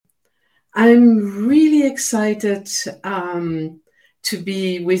I'm really excited to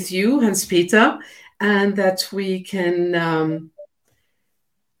be with you, Hans-Peter, and that we can,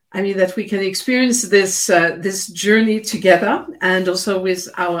 that we can experience this journey together, and also with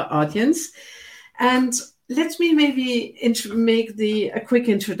our audience. And let me maybe make a quick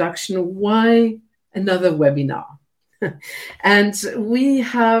introduction. Why another webinar? And we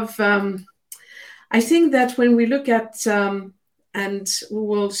have, I think that when we look at, and we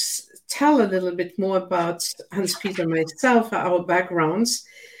will tell a little bit more about Hans-Peter and myself, our backgrounds.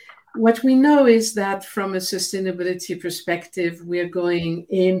 What we know is that from a sustainability perspective, we're going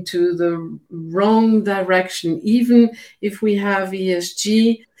into the wrong direction. Even if we have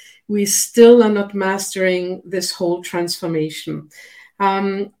ESG, we still are not mastering this whole transformation.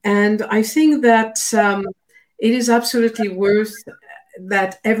 And I think that it is absolutely worth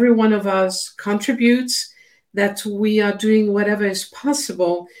that every one of us contributes, that we are doing whatever is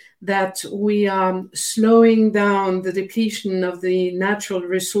possible, that we are slowing down the depletion of the natural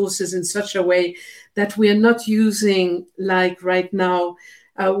resources in such a way that we are not using, like right now,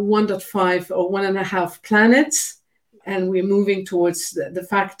 1.5 or 1.5 planets, and we're moving towards the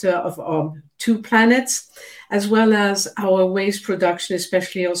factor of 2 planets, as well as our waste production,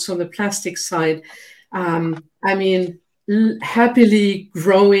 especially also on the plastic side. Happily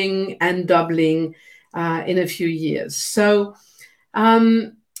growing and doubling in a few years. So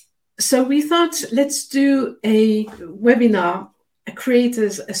we thought, let's do a webinar, create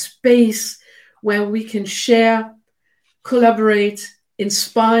a space where we can share, collaborate,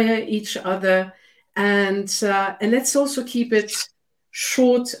 inspire each other, and let's also keep it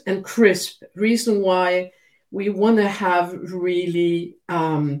short and crisp. Reason why we want to have really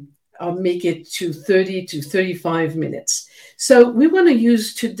or make it to 30 to 35 minutes. So we want to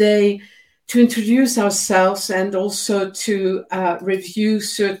use today to introduce ourselves and also to review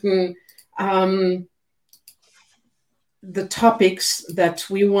certain the topics that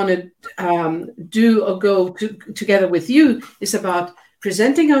we want to do or go together with you. Is about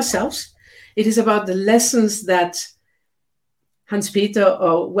presenting ourselves. It is about the lessons that Hans-Peter,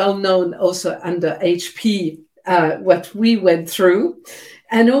 or well known also under HP, what we went through,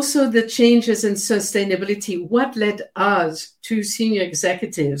 and also the changes in sustainability, what led us, 2 senior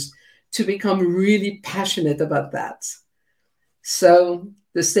executives, to become really passionate about that. So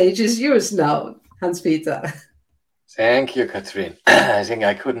the stage is yours now, Hans-Peter. Thank you, Catherine. I think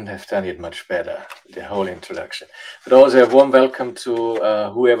I couldn't have done it much better, the whole introduction. But also a warm welcome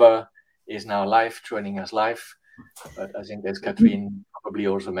to whoever is now live, joining us live. But I think, as Catherine probably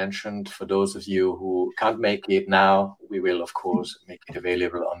also mentioned, for those of you who can't make it now, we will, of course, make it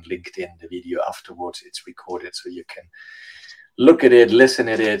available on LinkedIn, the video afterwards. It's recorded, so you can look at it, listen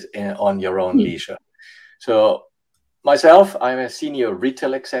at it on your own leisure. So myself, I'm a senior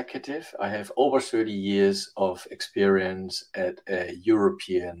retail executive. I have over 30 years of experience at a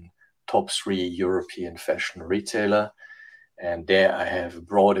top 3 European fashion retailer. And there I have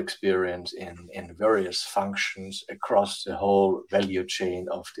broad experience in various functions across the whole value chain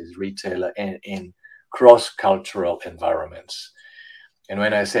of this retailer and in cross-cultural environments. And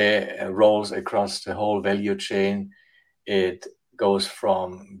when I say roles across the whole value chain, it goes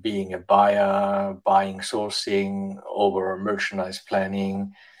from being a buyer, buying, sourcing, over merchandise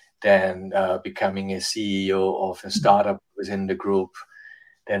planning, then becoming a CEO of a startup within the group,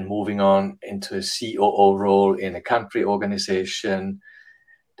 then moving on into a COO role in a country organization,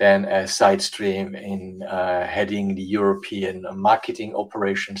 then a side stream in heading the European marketing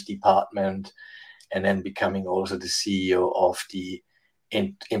operations department, and then becoming also the CEO of the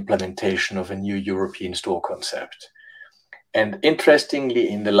implementation of a new European store concept. And interestingly,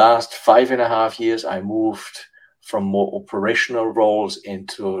 in the last 5.5 years, I moved from more operational roles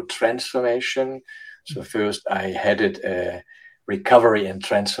into transformation. So first I headed a recovery and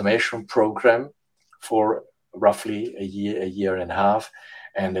transformation program for roughly a year and a half.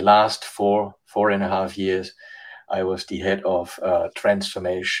 And the last 4.5 years, I was the head of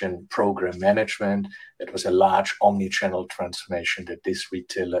transformation program management. It was a large omni-channel transformation that this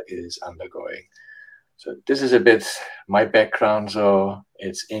retailer is undergoing. So this is a bit my background. So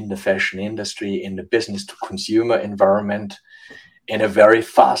it's in the fashion industry, in the business to consumer environment, in a very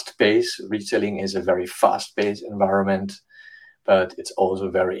fast pace. Retailing is a very fast paced environment, but it's also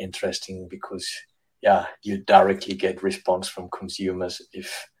very interesting because, you directly get response from consumers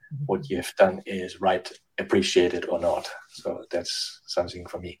if what you have done is right, appreciated or not. So that's something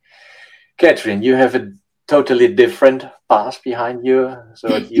for me. Catherine, you have a totally different path behind you.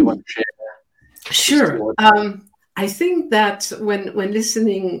 So do you want to share? Sure. I think that when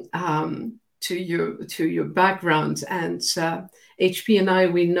listening your background. And HP and I,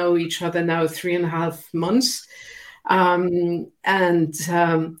 we know each other now 3.5 months,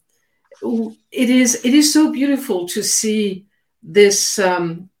 it is so beautiful to see this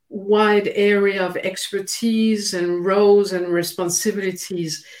wide area of expertise and roles and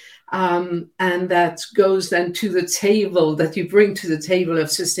responsibilities, and that goes then to the table, that you bring to the table of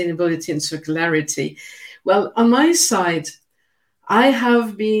sustainability and circularity. Well, on my side, I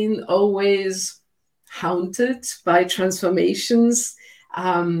have been always haunted by transformations.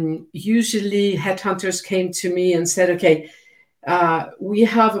 Usually headhunters came to me and said, okay, we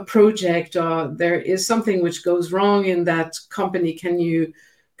have a project, or there is something which goes wrong in that company. Can you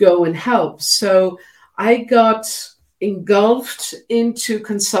go and help? So I got engulfed into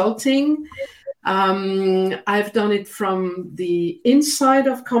consulting. I've done it from the inside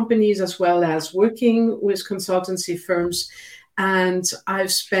of companies as well as working with consultancy firms. And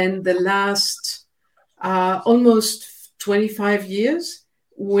I've spent the last almost 25 years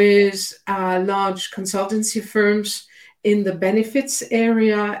with large consultancy firms in the benefits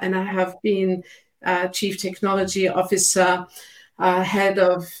area. And I have been Chief Technology Officer, head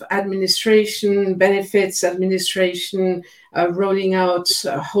of administration, benefits administration, rolling out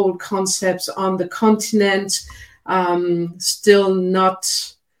whole concepts on the continent, still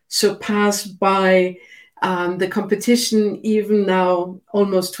not surpassed by the competition, even now,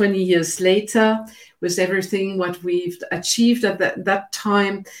 almost 20 years later, with everything what we've achieved at that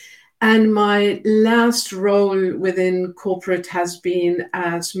time. And my last role within corporate has been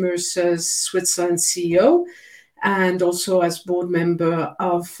as Mercer's Switzerland CEO, and also as board member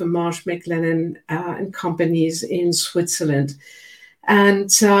of Marsh McLennan and Companies in Switzerland. And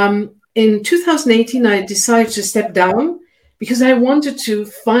in 2018, I decided to step down because I wanted to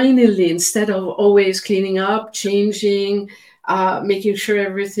finally, instead of always cleaning up, changing, making sure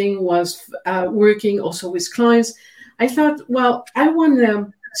everything was working also with clients, I thought, well, I want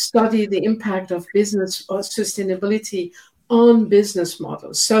to study the impact of business or sustainability on business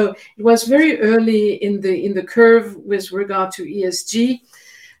models. So it was very early in the curve with regard to ESG,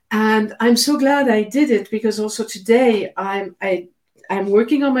 and I'm so glad I did it, because also today I'm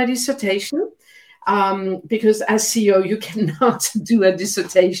working on my dissertation, because as CEO you cannot do a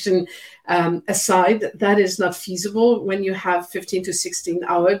dissertation aside. That is not feasible when you have 15 to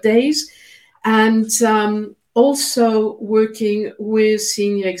 16-hour days, and also working with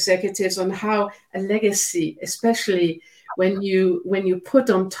senior executives on how a legacy, especially when you put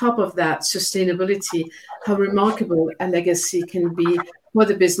on top of that sustainability, how remarkable a legacy can be for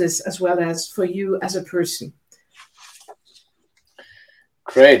the business as well as for you as a person.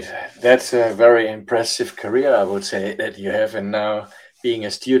 Great. That's a very impressive career, I would say, that you have. And now being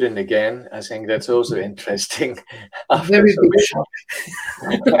a student again, I think that's also interesting. Very big shock.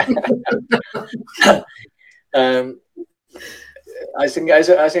 I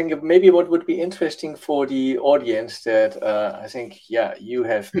think maybe what would be interesting for the audience, that I think, you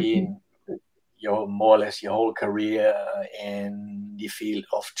have been more or less your whole career in the field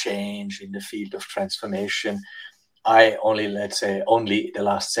of change, in the field of transformation. I only the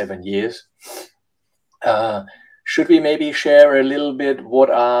last 7 years. Should we maybe share a little bit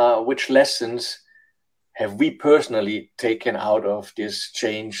which lessons have we personally taken out of these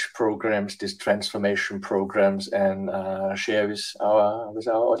change programs, these transformation programs, and share with our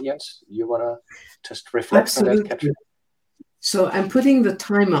audience? You want to just reflect Absolutely. on that, Katrin? So I'm putting the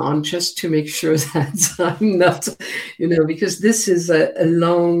timer on just to make sure that I'm not, because this is a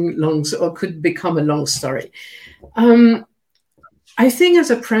long, or could become a long story. I think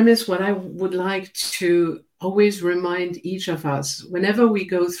as a premise, what I would like to always remind each of us, whenever we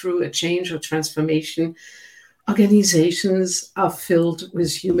go through a change or transformation, organizations are filled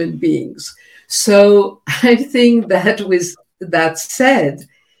with human beings. So I think that with that said,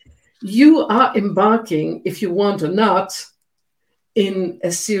 you are embarking, if you want or not, in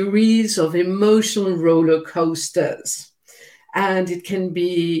a series of emotional roller coasters. And it can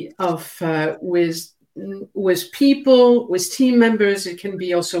be with people, with team members. It can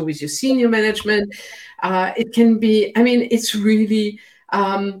be also with your senior management. It can be, it's really,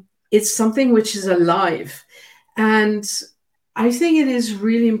 it's something which is alive. And I think it is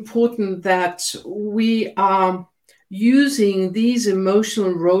really important that we are using these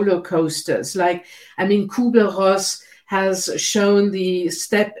emotional roller coasters. Kubler-Ross has shown the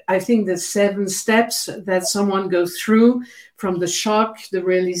 7 steps that someone goes through, from the shock, the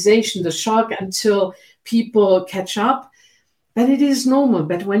realization, the shock, until people catch up. But it is normal.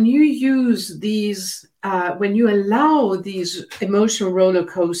 But when you use these, when you allow these emotional roller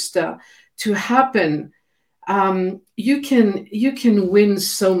coaster to happen, you can win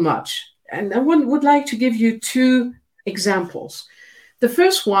so much. and I would like to give you two examples. The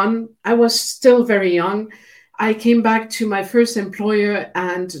first one, I was still very young. I came back to my first employer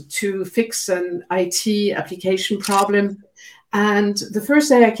and to fix an IT application problem. And the first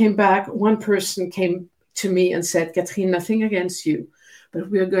day I came back, one person came to me and said, Catherine, nothing against you, but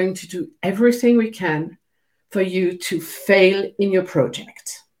we are going to do everything we can for you to fail in your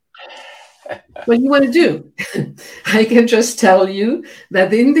project. What do you want to do? I can just tell you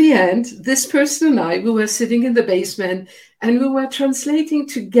that in the end, this person and I, we were sitting in the basement and we were translating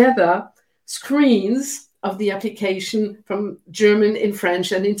together screens of the application from German in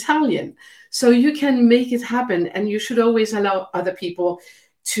French and Italian. So you can make it happen, and you should always allow other people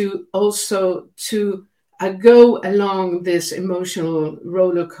to also go along this emotional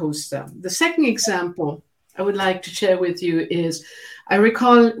roller coaster. The second example I would like to share with you is, I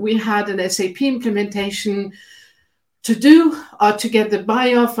recall we had an SAP implementation to do or to get the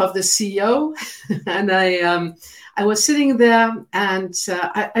buy-off of the CEO. And I was sitting there, and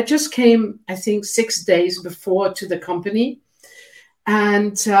I just came, I think, 6 days before to the company.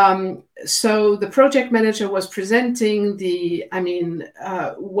 And so the project manager was presenting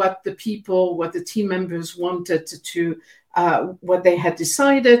what the team members wanted to, what they had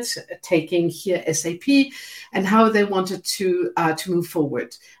decided, taking here SAP, and how they wanted to move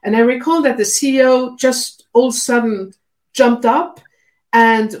forward. And I recall that the CEO just all of a sudden jumped up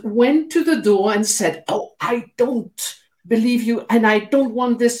and went to the door and said, "Oh, I don't believe you, and I don't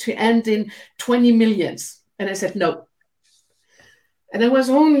want this to end in 20 millions." And I said, "No." And I was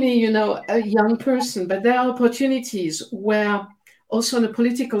only, a young person, but there are opportunities where also on the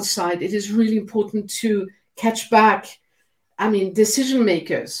political side, it is really important to catch back, decision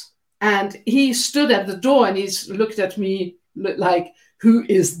makers. And he stood at the door and he's looked at me like, "Who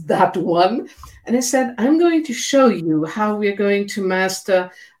is that one?" And I said, "I'm going to show you how we're going to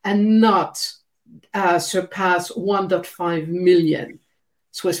master and not surpass 1.5 million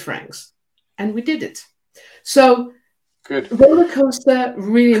Swiss francs. And we did it. So good. Roller coaster,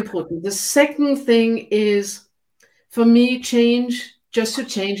 really important. The second thing is, for me, change, just to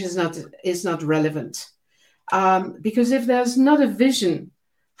change is not relevant. Because if there's not a vision,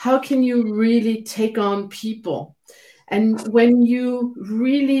 how can you really take on people? And when you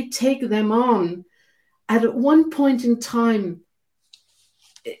really take them on, at one point in time,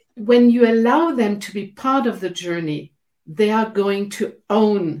 when you allow them to be part of the journey, they are going to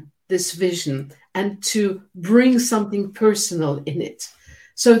own this vision and to bring something personal in it.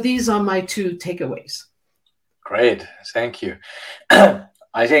 So these are my two takeaways. Great, thank you.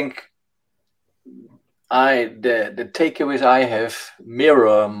 I think the takeaways I have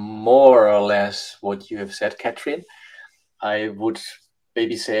mirror more or less what you have said, Catherine. I would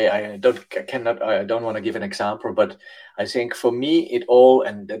maybe say I don't want to give an example, but I think for me it all,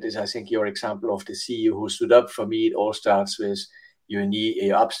 and that is I think your example of the CEO who stood up, for me it all starts with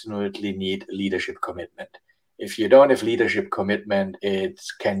you absolutely need leadership commitment. If you don't have leadership commitment, it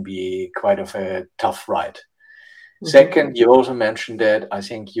can be quite of a tough ride. Mm-hmm. Second, you also mentioned that I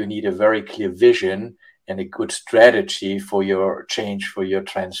think you need a very clear vision and a good strategy for your change, for your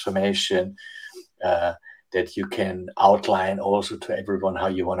transformation, that you can outline also to everyone how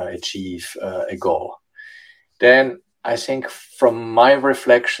you want to achieve a goal. Then I think from my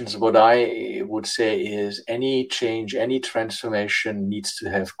reflections, what I would say is any change, any transformation needs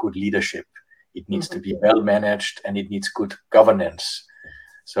to have good leadership. It needs to be well managed and it needs good governance.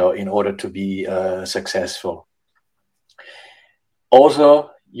 So in order to be successful.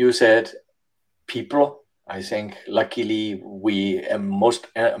 Also, you said people. I think luckily most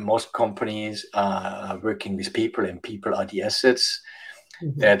companies are working with people, and people are the assets.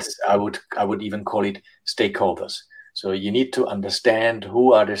 Mm-hmm. That's I would even call it stakeholders. So you need to understand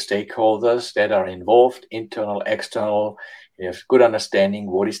who are the stakeholders that are involved, internal, external. You have good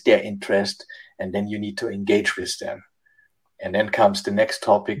understanding what is their interest, and then you need to engage with them. And then comes the next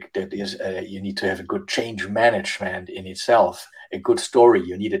topic, that is you need to have a good change management in itself, a good story.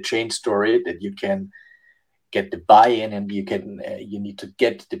 You need a change story that you can get the buy-in, and you need to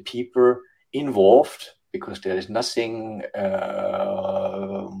get the people involved, because there is nothing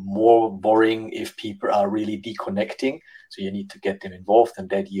more boring if people are really deconnecting. So you need to get them involved, and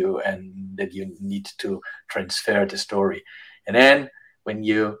that you need to transfer the story. And then when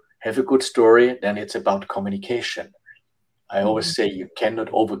you have a good story, then it's about communication. I always say you cannot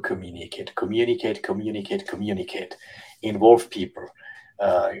over communicate. Communicate. Involve people.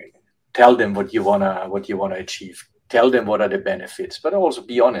 Tell them what you wanna achieve. Tell them what are the benefits, but also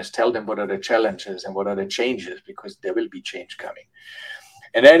be honest. Tell them what are the challenges and what are the changes, because there will be change coming.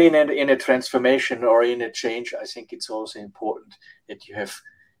 And then in a transformation or in a change, I think it's also important that you have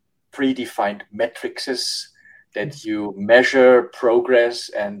predefined metrics that you measure progress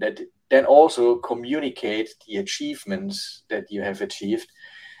and that then also communicate the achievements that you have achieved.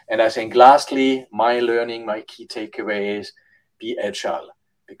 And I think lastly, my key takeaway is be agile,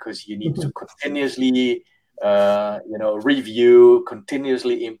 because you need to continuously review,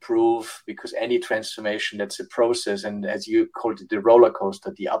 continuously improve, because any transformation, that's a process. And as you called it, the roller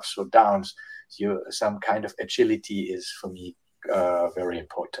coaster, the ups or downs, some kind of agility is for me very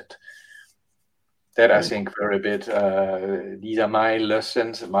important. That I think very bit, these are my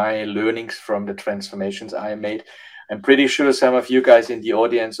lessons, my learnings from the transformations I made. I'm pretty sure some of you guys in the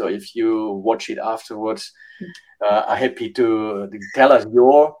audience, or if you watch it afterwards, are happy to tell us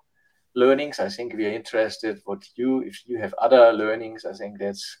your learnings. I think we are interested if you have other learnings. I think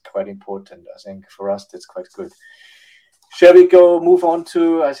that's quite important. I think for us that's quite good. Shall we move on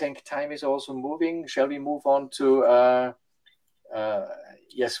to, I think time is also moving. Shall we move on to,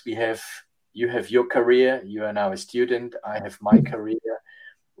 yes, you have your career. You are now a student. I have my career.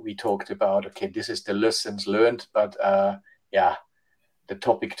 We talked about, okay, this is the lessons learned, but the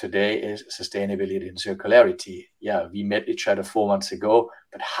topic today is sustainability and circularity. Yeah, we met each other 4 months ago,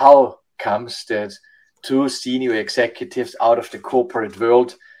 but how comes that two senior executives out of the corporate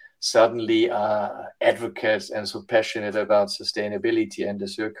world suddenly are advocates and so passionate about sustainability and the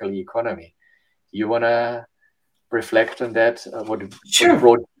circular economy? You want to reflect on that? What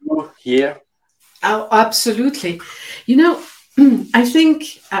brought you here? Oh, absolutely. I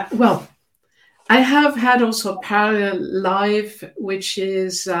think, I have had also a parallel life, which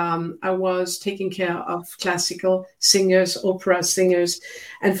is I was taking care of classical singers, opera singers.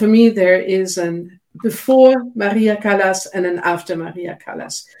 And for me, there is an before Maria Callas and an after Maria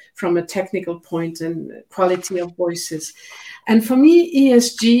Callas from a technical point and quality of voices. And for me,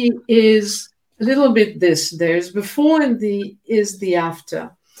 ESG is a little bit this. There's before and is the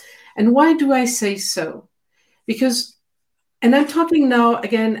after. And why do I say so? Because, and I'm talking now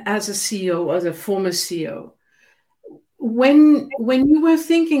again as a CEO, as a former CEO. When you were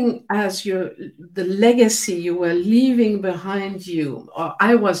thinking as the legacy you were leaving behind you, or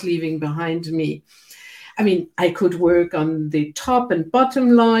I was leaving behind me, I mean, I could work on the top and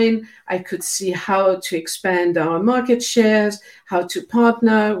bottom line. I could see how to expand our market shares, how to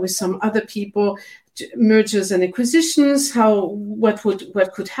partner with some other people, mergers and acquisitions, what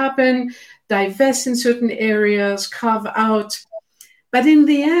could happen, divest in certain areas, carve out. But in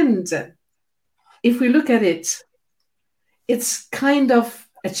the end, if we look at it, it's kind of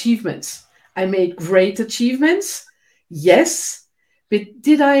achievements. I made great achievements, yes, but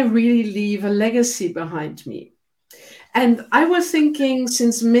did I really leave a legacy behind me? And I was thinking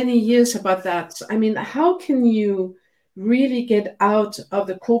since many years about that. I mean, how can you really get out of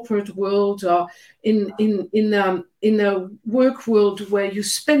the corporate world or in a work world where you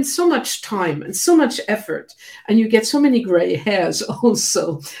spend so much time and so much effort and you get so many gray hairs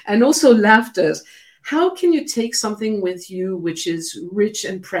also, and also laughter? How can you take something with you which is rich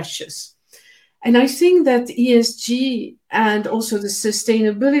and precious? And I think that ESG and also the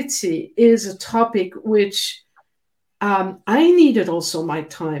sustainability is a topic which I needed also my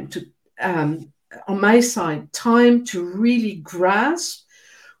time to on my side, time to really grasp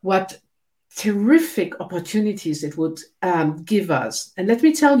what terrific opportunities it would give us. And let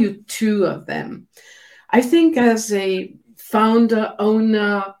me tell you two of them. I think as a founder,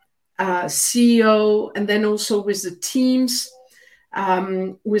 owner, CEO, and then also with the teams,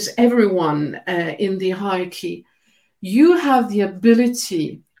 with everyone in the hierarchy, you have the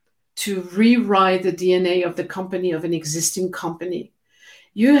ability to rewrite the DNA of the company, of an existing company.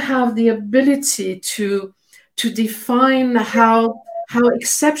 You have the ability to define how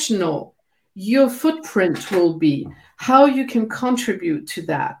exceptional your footprint will be, how you can contribute to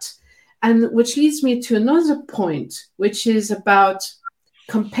that. And which leads me to another point, which is about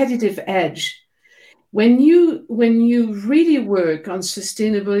competitive edge. When you really work on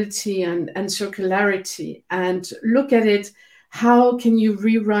sustainability and circularity and look at it, how can you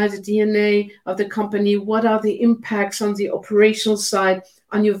rewrite the DNA of the company? What are the impacts on the operational side,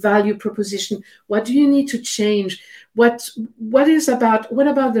 on your value proposition? What do you need to change? What about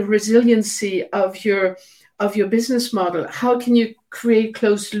the resiliency of your business model? How can you create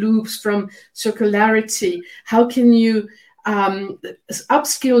closed loops from circularity? How can you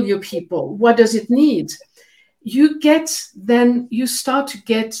upskill your people? What does it need? You start to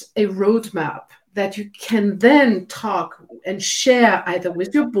get a roadmap that you can then talk and share either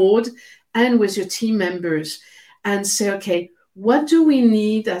with your board and with your team members and say, okay, what do we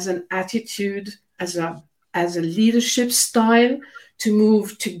need as an attitude, as a leadership style to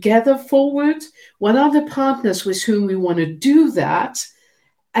move together forward? What are the partners with whom we want to do that?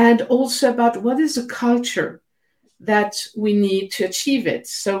 and also about what is the culture that we need to achieve it.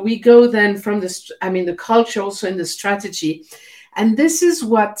 So we go then from the culture also in the strategy. And this is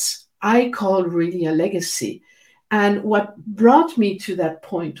what I call really a legacy. And what brought me to that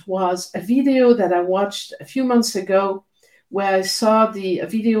point was a video that I watched a few months ago, where I saw a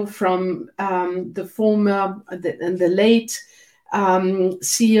video from the former and the late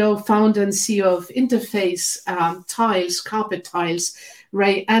CEO, founder and CEO of Interface Carpet Tiles,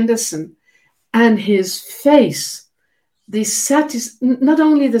 Ray Anderson, and his face, not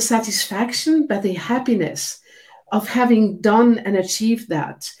only the satisfaction, but the happiness of having done and achieved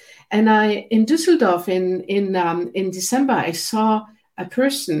that. And in Düsseldorf in December, I saw a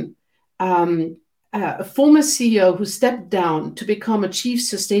person, a former CEO who stepped down to become a chief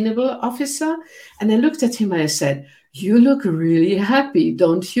sustainable officer. And I looked at him and I said, "You look really happy,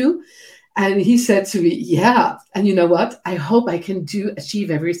 don't you?" And he said to me, "Yeah. And you know what? I hope I can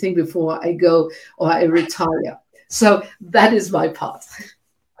achieve everything before I go or I retire." So that is my part.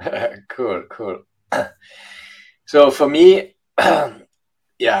 Cool. So for me,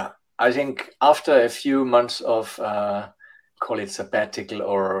 yeah, I think after a few months of call it sabbatical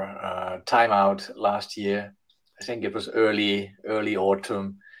or time out last year, I think it was early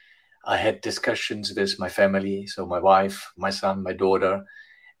autumn, I had discussions with my family, so my wife, my son, my daughter,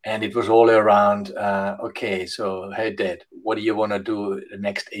 and it was all around, okay, so hey, Dad, what do you want to do the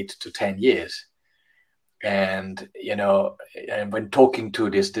next 8 to 10 years? And, and when talking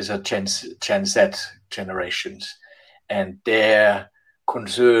to these are Gen Z generations and their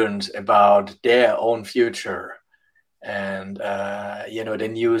concerns about their own future and, the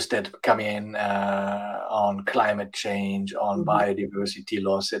news that come in on climate change, on biodiversity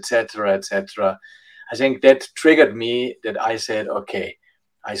loss, etc. I think that triggered me that I said, okay,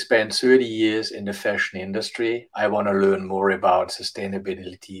 I spent 30 years in the fashion industry. I want to learn more about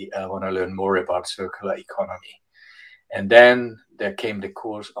sustainability. I want to learn more about circular economy. And then there came the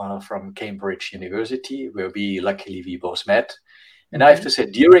course from Cambridge University, where luckily we both met. And I have to say,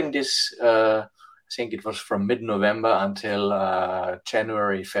 during this, I think it was from mid-November until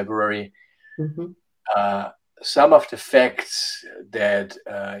January, February, some of the facts that,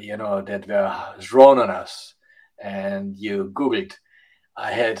 that were thrown on us and you Googled,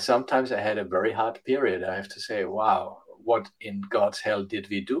 I had a very hard period. I have to say, wow, what in God's hell did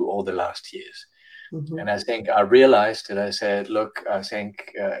we do all the last years? And I think I realized that I said, look, I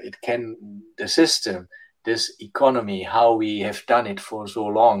think the system, this economy, how we have done it for so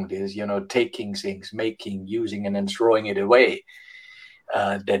long, this, taking things, making, using, and then throwing it away,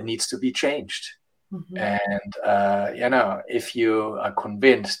 that needs to be changed. And, if you are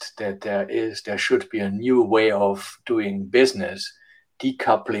convinced that there should be a new way of doing business,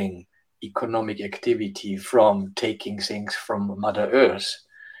 decoupling economic activity from taking things from Mother Earth.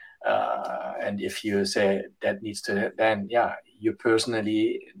 And if you say that needs to, then you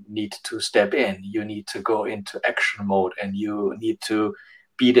personally need to step in. You need to go into action mode and you need to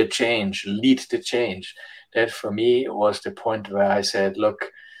be the change, lead the change. That for me was the point where I said,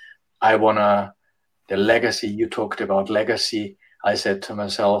 look, the legacy, you talked about legacy. I said to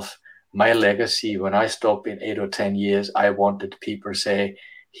myself, my legacy, when I stop in 8 or 10 years, I wanted people say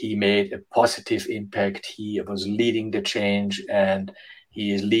he made a positive impact. He was leading the change and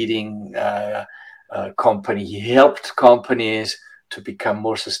he is leading a company. He helped companies to become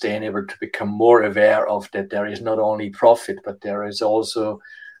more sustainable, to become more aware of that there is not only profit, but there is also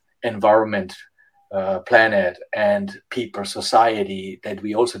environment, planet and people, society that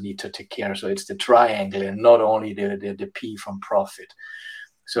we also need to take care of. So it's the triangle and not only the P from profit.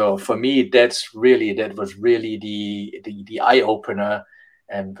 So for me, that was really the eye opener,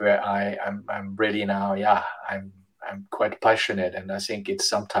 and where I'm really now, I'm quite passionate, and I think it's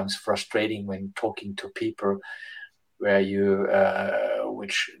sometimes frustrating when talking to people where you,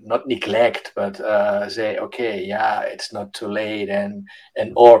 which not neglect, but say, okay, it's not too late, and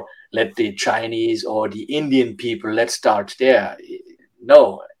or let the Chinese or the Indian people, let's start there.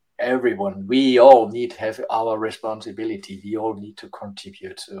 No. Everyone, we all need to have our responsibility. We all need to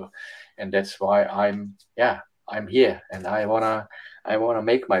contribute. So, and that's why I'm here, and I wanna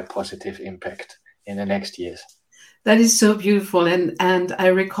make my positive impact in the next years. That is so beautiful, and I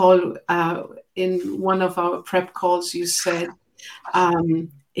recall in one of our prep calls you said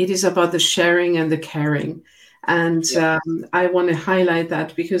it is about the sharing and the caring, and I want to highlight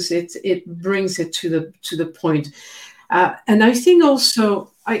that because it brings it to the point. And I think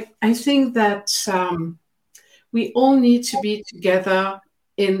also, I think that we all need to be together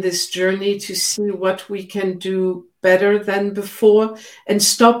in this journey to see what we can do better than before and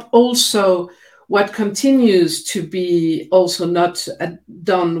stop also what continues to be also not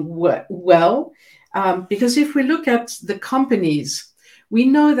done well. Because if we look at the companies, we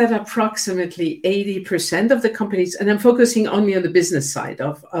know that approximately 80% of the companies, and I'm focusing only on the business side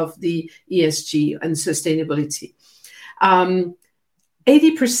of the ESG and sustainability,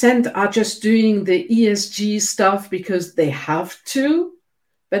 80% are just doing the ESG stuff because they have to,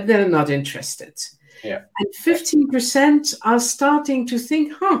 but they're not interested. Yeah. And 15% are starting to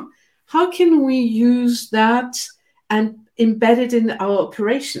think, how can we use that and embed it in our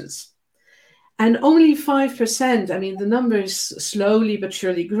operations? And only 5%, I mean, the number is slowly but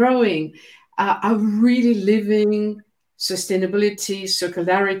surely growing, are really living sustainability,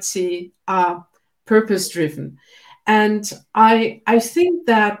 circularity, purpose-driven. And I think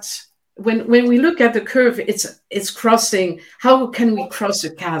that when we look at the curve, it's crossing. How can we cross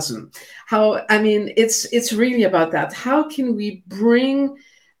a chasm? It's really about that. How can we bring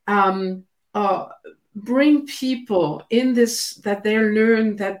people in this, that they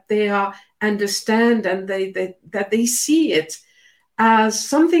learn, that they are understand, and that they see it as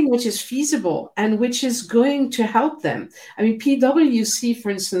something which is feasible and which is going to help them. I mean, PwC, for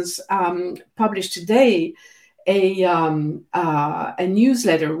instance, published today a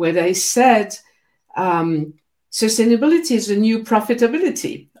newsletter where they said sustainability is the new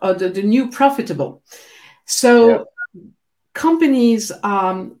profitability, or the new profitable. So companies,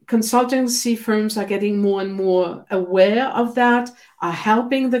 consultancy firms are getting more and more aware of that, are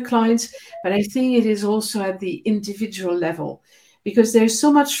helping the clients. But I think it is also at the individual level, because there's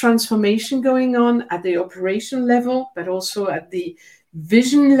so much transformation going on at the operational level, but also at the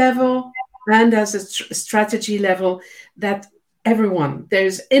vision level and as a strategy level, that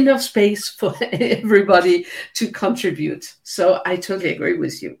there's enough space for everybody to contribute. So I totally agree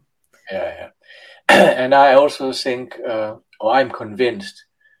with you. Yeah. And I also think, or I'm convinced,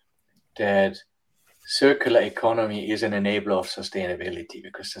 that circular economy is an enabler of sustainability,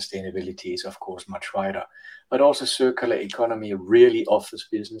 because sustainability is, of course, much wider. But also circular economy really offers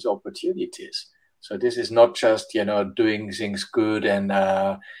business opportunities. So this is not just, doing things good and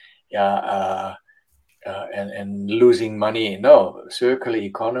losing money. No, circular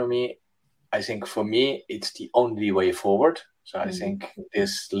economy, I think for me, it's the only way forward. So I think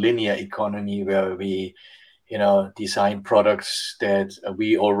this linear economy where we, design products that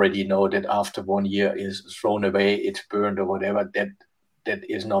we already know that after 1 year is thrown away, it's burned or whatever, that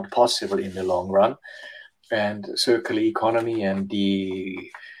is not possible in the long run. And circular economy and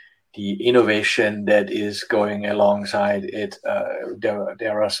the innovation that is going alongside it,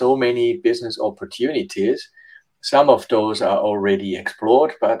 there are so many business opportunities. Some of those are already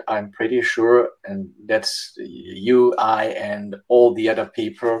explored, but I'm pretty sure, and that's you, I, and all the other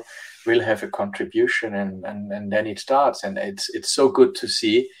people will have a contribution, and then it starts. And it's so good to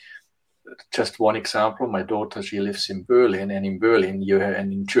see. Just one example, my daughter, she lives in Berlin, and in Berlin,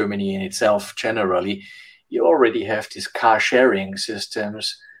 and in Germany in itself, generally, you already have these car sharing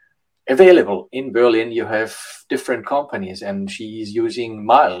systems available. In Berlin, you have different companies, and she's using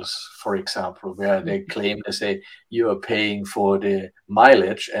miles, for example, where they claim to say you are paying for the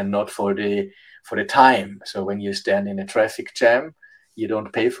mileage and not for the time. So when you stand in a traffic jam, you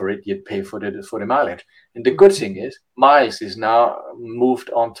don't pay for it, you pay for the mileage. And the good thing is, miles is now moved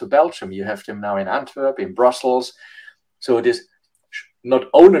on to Belgium. You have them now in Antwerp, in Brussels. So it is not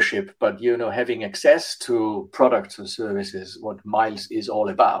ownership, but having access to products and services, what miles is all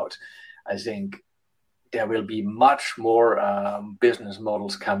about. I think there will be much more business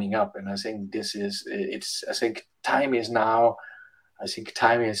models coming up, and I think I think time is now. I think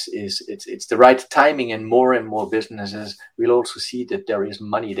time is it's the right timing, and more businesses will also see that there is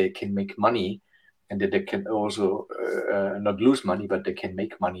money. They can make money, and that they can also not lose money, but they can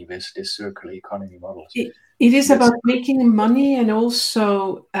make money with this circular economy models. It is about making money and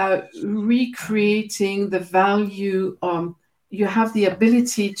also recreating the value. You have the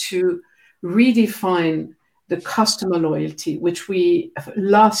ability to redefine the customer loyalty, which we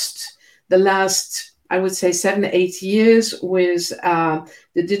lost the last, I would say, 7-8 years with the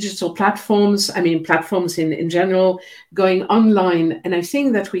digital platforms. I mean, platforms in general going online. And I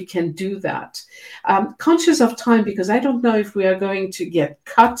think that we can do that. Conscious of time, because I don't know if we are going to get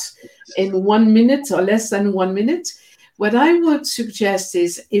cut in 1 minute or less than 1 minute. What I would suggest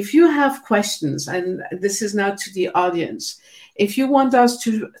is, if you have questions, and this is now to the audience, if you want us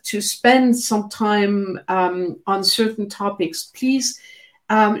to spend some time on certain topics, please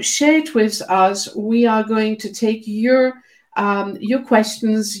share it with us. We are going to take your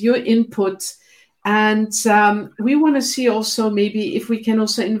questions, your input, and we want to see also maybe if we can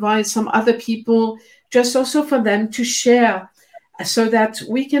also invite some other people, just also for them to share so that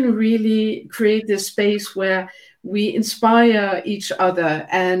we can really create this space where we inspire each other,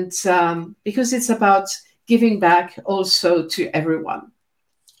 and because it's about giving back also to everyone.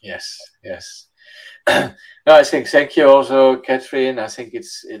 Yes. No, I think thank you also, Catherine. I think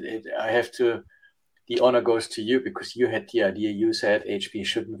I have to. The honor goes to you because you had the idea. You said HP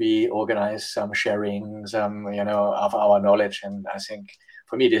shouldn't we organize some sharing, some of our knowledge, and I think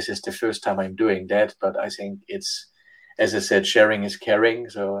for me this is the first time I'm doing that. But I think it's, as I said, sharing is caring.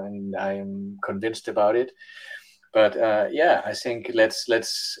 So, and I'm convinced about it. But I think let's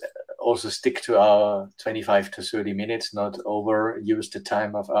also stick to our 25 to 30 minutes, not overuse the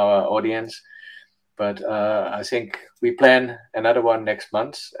time of our audience. But I think we plan another one next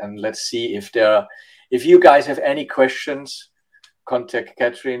month, and let's see if you guys have any questions, contact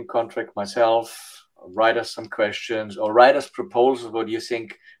Catherine, contact myself, write us some questions or write us proposals. What do you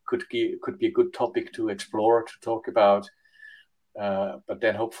think could be a good topic to explore, to talk about? But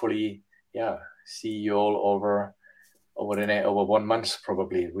then hopefully, see you all over 1 month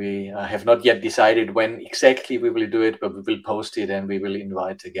probably. We have not yet decided when exactly we will do it, but we will post it and we will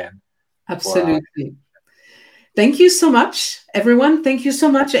invite again. Absolutely. Thank you so much, everyone. Thank you so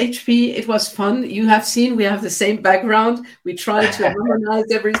much, HP. It was fun. You have seen we have the same background. We try to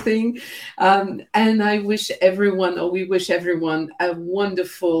harmonize everything. And we wish everyone a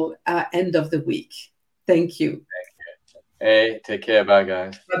wonderful end of the week. Thank you. Hey, take care. Bye,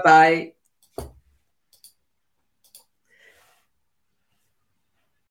 guys. Bye-bye.